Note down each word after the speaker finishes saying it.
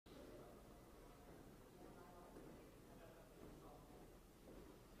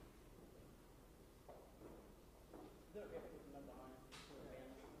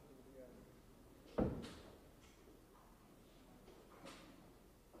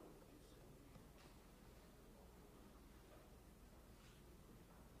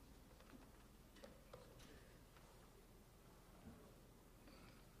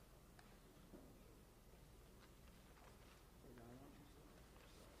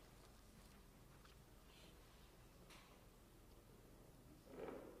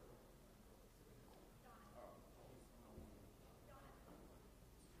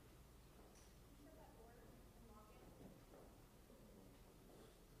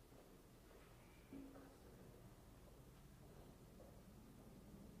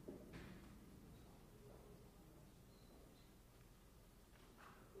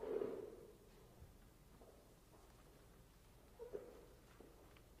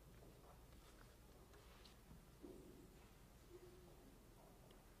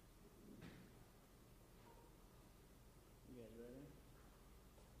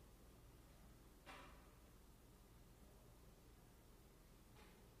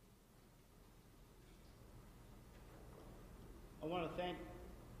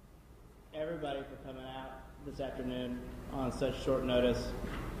everybody for coming out this afternoon on such short notice.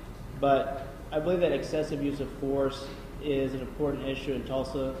 But I believe that excessive use of force is an important issue in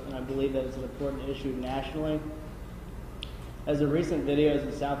Tulsa, and I believe that it's an important issue nationally. As the recent videos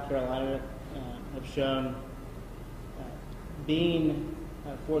in South Carolina have shown, being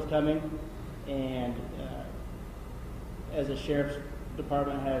forthcoming and as the Sheriff's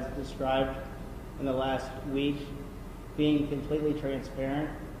Department has described in the last week, being completely transparent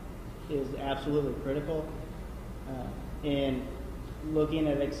is absolutely critical in looking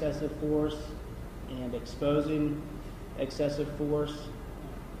at excessive force and exposing excessive force.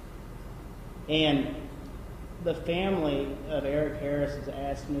 And the family of Eric Harris has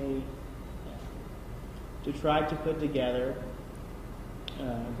asked me to try to put together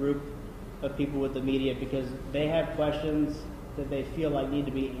a group of people with the media because they have questions that they feel like need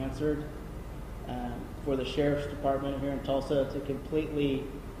to be answered for the Sheriff's Department here in Tulsa to completely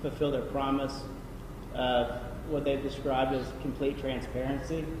fulfill their promise of what they've described as complete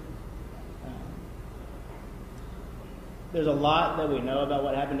transparency. There's a lot that we know about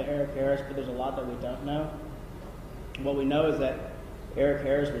what happened to Eric Harris, but there's a lot that we don't know. What we know is that Eric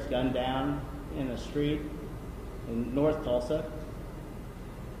Harris was gunned down in a street in North Tulsa.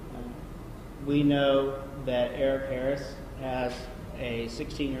 We know that Eric Harris has a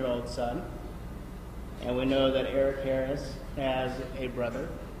 16-year-old son, and we know that Eric Harris has a brother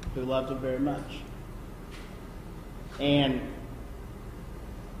who loves him very much. And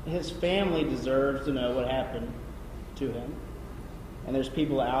his family deserves to know what happened to him, and there's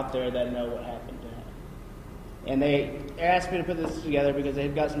people out there that know what happened to him. And they asked me to put this together because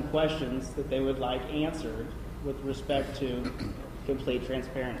they've got some questions that they would like answered with respect to complete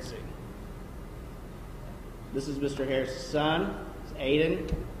transparency. This is Mr. Harris' son, it's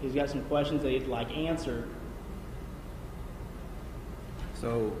Aiden. He's got some questions that he'd like answered.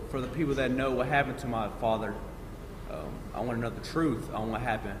 So, for the people that know what happened to my father, I want to know the truth on what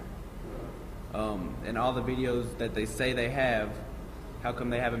happened. And all the videos that they say they have, how come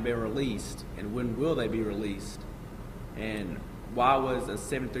they haven't been released? And when will they be released? And why was a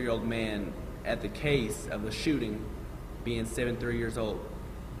 73-year-old man at the case of the shooting being 73 years old?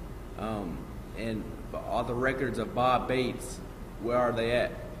 And all the records of Bob Bates, where are they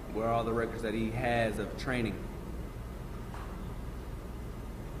at? Where are all the records that he has of training?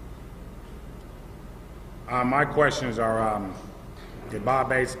 My questions are, did Bob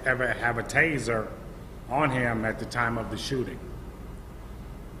Bates ever have a taser on him at the time of the shooting?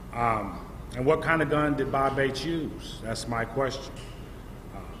 And what kind of gun did Bob Bates use? That's my question.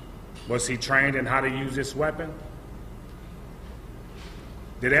 Was he trained in how to use this weapon?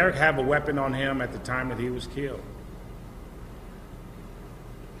 Did Eric have a weapon on him at the time that he was killed?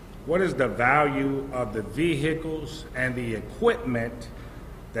 What is the value of the vehicles and the equipment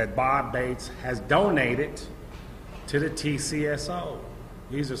that Bob Bates has donated to the TCSO?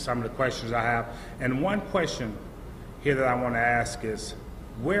 These are some of the questions I have. And one question here that I want to ask is,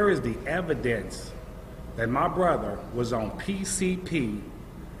 where is the evidence that my brother was on PCP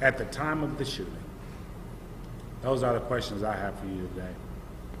at the time of the shooting? Those are the questions I have for you today.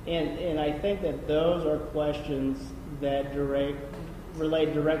 And I think that those are questions that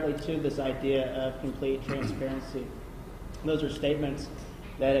relate directly to this idea of complete transparency. Those are statements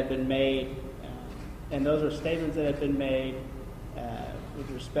that have been made, and those are statements that have been made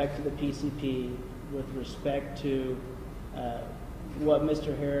with respect to the PCP, with respect to what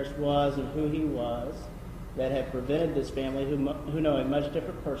Mr. Harris was and who he was, that have prevented this family, who know a much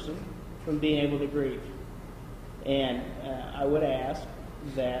different person, from being able to grieve. And I would ask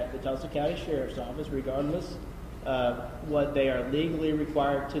that the Tulsa County Sheriff's Office, regardless of what they are legally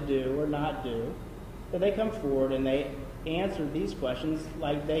required to do or not do, that they come forward and they answer these questions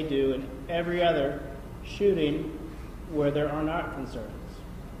like they do in every other shooting where there are not concerns.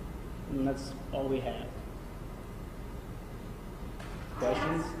 And that's all we have.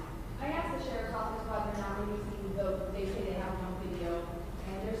 Questions? I asked the Sheriff's Office why they're not releasing the, they say they have no video,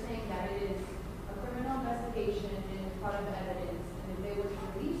 and they're saying that it is a criminal investigation and it's part of the evidence, and if they were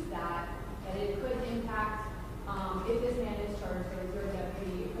to release that it could impact, if this man is charged or is a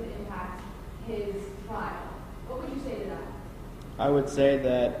deputy, it could impact his trial. What would you say to that? I would say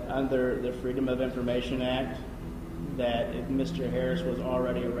that under the Freedom of Information Act, that if Mr. Harris was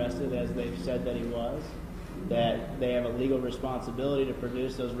already arrested, as they've said that he was, that they have a legal responsibility to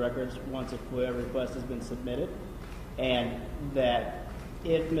produce those records once a FOIA request has been submitted, and that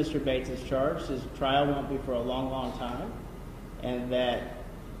if Mr. Bates is charged, his trial won't be for a long, long time, and that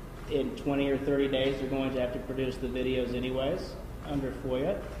in 20 or 30 days they're going to have to produce the videos anyways under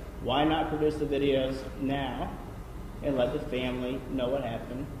FOIA. Why not produce the videos now and let the family know what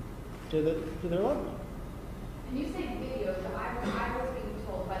happened to their loved one. And you say video, so I was being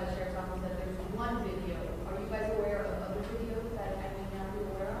told by the sheriff's office that there's one video. Are you guys aware of other videos that I may not be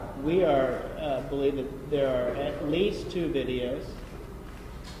aware of? We are believe that there are at least 2 videos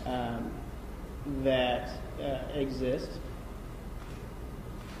that exist.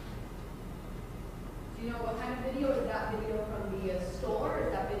 Do you know what kind of video? Is that video from the store?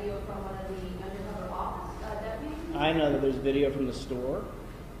 Is that video from one of the undercover office deputies? I know that there's video from the store,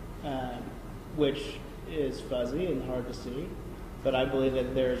 which is fuzzy and hard to see, but I believe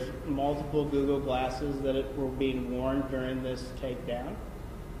that there's multiple Google glasses that were being worn during this takedown,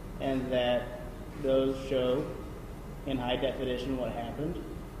 and that those show in high definition what happened,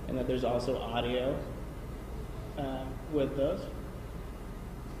 and that there's also audio with those.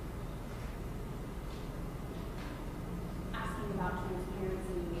 Asking about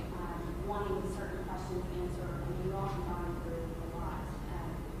transparency, wanting certain questions answered, and you all have gone through a lot.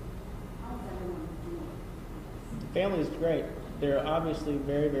 How is everyone doing? The family is great. They're obviously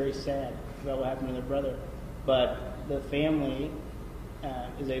very, very sad about what happened to their brother, but the family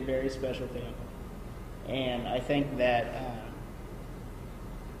is a very special family, and I think that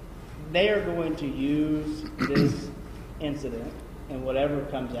they are going to use this incident and whatever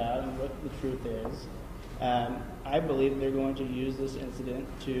comes out and what the truth is. I believe they're going to use this incident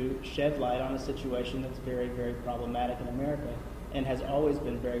to shed light on a situation that's very, very problematic in America and has always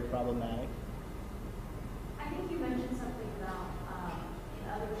been very problematic. I think you mentioned something about in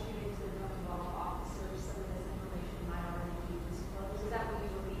other shootings that don't involve officers, some of this information might already be disclosed. Is that what you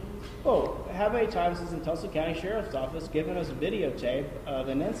were reading? Oh, how many times has the Tulsa County Sheriff's Office given us a videotape of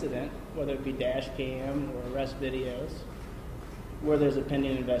an incident, whether it be dash cam or arrest videos, where there's a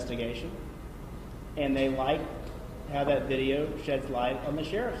pending investigation, and they like how that video sheds light on the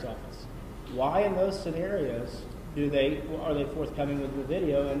sheriff's office? Why in those scenarios are they forthcoming with the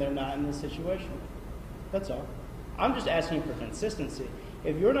video and they're not in this situation? That's all. I'm just asking for consistency.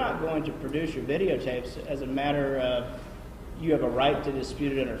 If you're not going to produce your videotapes as a matter of you have a right to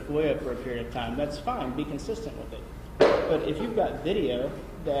dispute it under FOIA for a period of time, that's fine. Be consistent with it. But if you've got video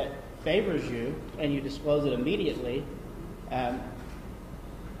that favors you and you disclose it immediately,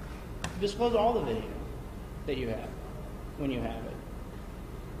 disclose all the video that you have when you have it.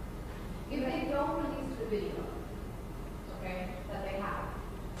 If they don't release the video, okay, that they have,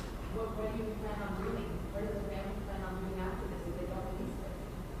 what do you plan on doing? What does the family plan on doing after this if they don't release it?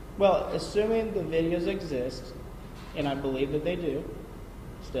 Well, assuming the videos exist, and I believe that they do,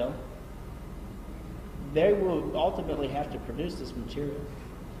 still, they will ultimately have to produce this material.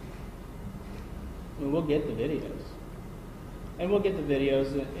 I mean, we'll get the videos. And we'll get the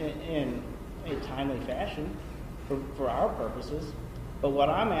videos in a timely fashion for our purposes. But what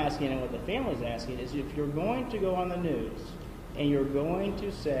I'm asking and what the family's asking is if you're going to go on the news and you're going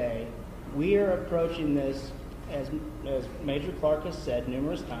to say, we are approaching this, as Major Clark has said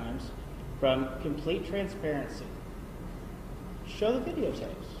numerous times, from complete transparency, show the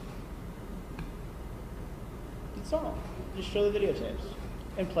videotapes. That's all. Just show the videotapes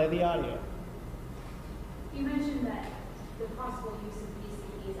and play the audio. You mentioned that the possible use of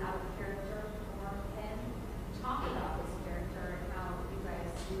BCE is out of character for Ken. Talk about this character and how you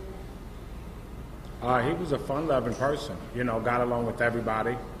guys see him. He was a fun-loving person, got along with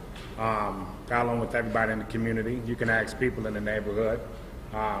everybody, in the community. You can ask people in the neighborhood,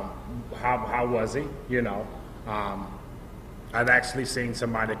 how was he, I'd actually seen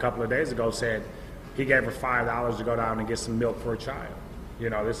somebody a couple of days ago said he gave her $5 to go down and get some milk for a child.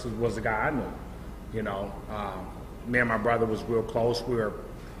 This was the guy I knew, me and my brother was real close. We were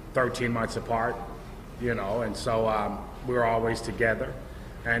 13 months apart, and so we were always together.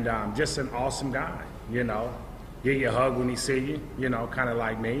 And just an awesome guy, Give you a hug when he see you, kind of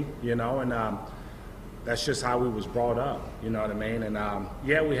like me, and that's just how we was brought up, you know what I mean? And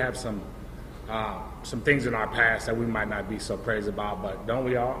yeah, we have some things in our past that we might not be so crazy about, but don't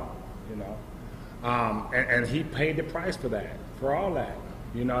we all, and he paid the price for that, for all that,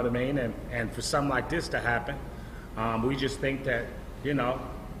 you know what I mean? And for something like this to happen, we just think that,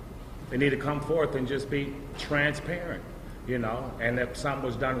 they need to come forth and just be transparent, and if something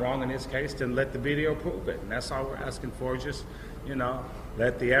was done wrong in this case, then let the video prove it. And that's all we're asking for, just,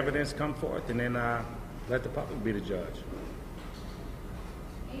 let the evidence come forth and then let the public be the judge.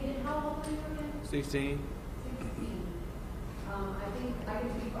 Aiden, how old are you again? 16. 16. I think I can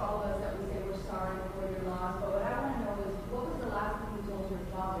speak for all of us that we say we're sorry for your loss, but what I want to know is, what was the last thing you told your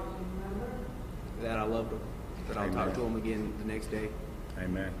father? Do you remember? That I loved him. That I'll talk to him again the next day.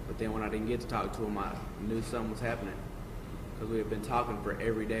 Amen. But then when I didn't get to talk to him, I knew something was happening. Because we had been talking for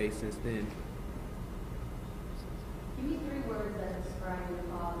every day since then. Give me 3 words that describe your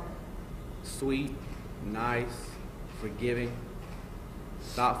father. sweet, nice, forgiving,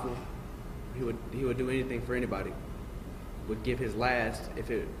 thoughtful. He would do anything for anybody. Would give his last if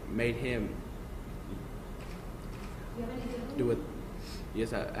it made him Do you have any siblings? do it.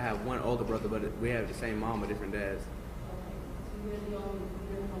 Yes, I have one older brother, but we have the same mom but different dads. So you're the only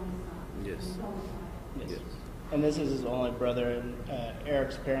son? Yes. The only son. Yes. Yes. And this is his only brother, and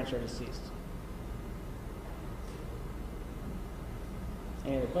Eric's parents are deceased.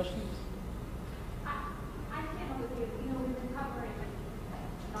 Any other questions? I can't help with you. You know, we've been covering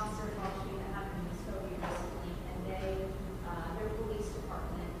an officer involved shooting that happened in Muskogee recently, and their police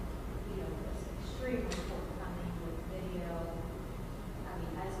department, you know, was extremely forthcoming with video. I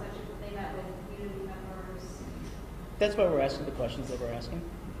mean, as much as they met with community members. That's why we're asking the questions that we're asking.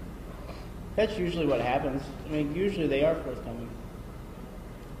 That's usually what happens. I mean, usually they are forthcoming.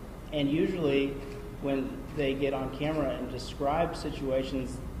 And usually when they get on camera and describe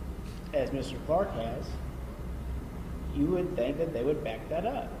situations as Mr. Clark has, you would think that they would back that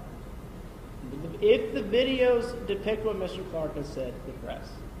up. If the videos depict what Mr. Clark has said to the press,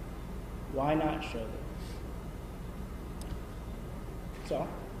 why not show them? That's all.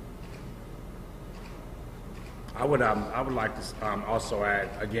 I would like to also add,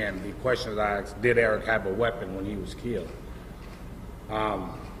 again, the question that I asked, did Eric have a weapon when he was killed?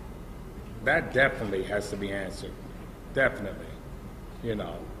 That definitely has to be answered. Definitely. You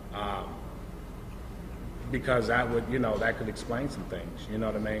know, because that would, you know, that could explain some things, you know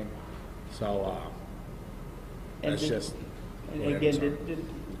what I mean? So, And that's just. And go ahead, again, I'm sorry. did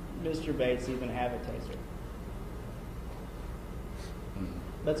Mr. Bates even have a taser?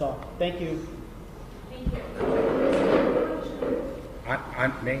 That's all. Thank you. Thank you.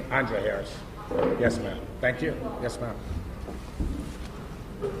 Me, Andre Harris. Yes, ma'am. Thank you. Yes, ma'am.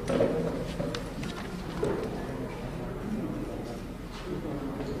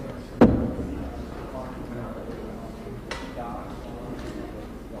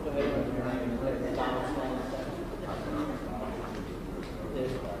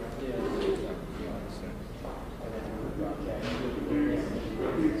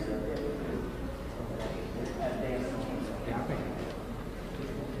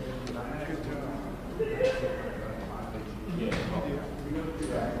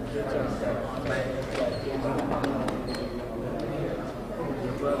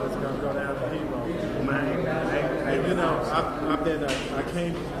 Brother's gonna go down to hero. Man, and you know, I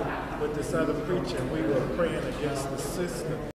came with this other preacher, and we were praying against the system.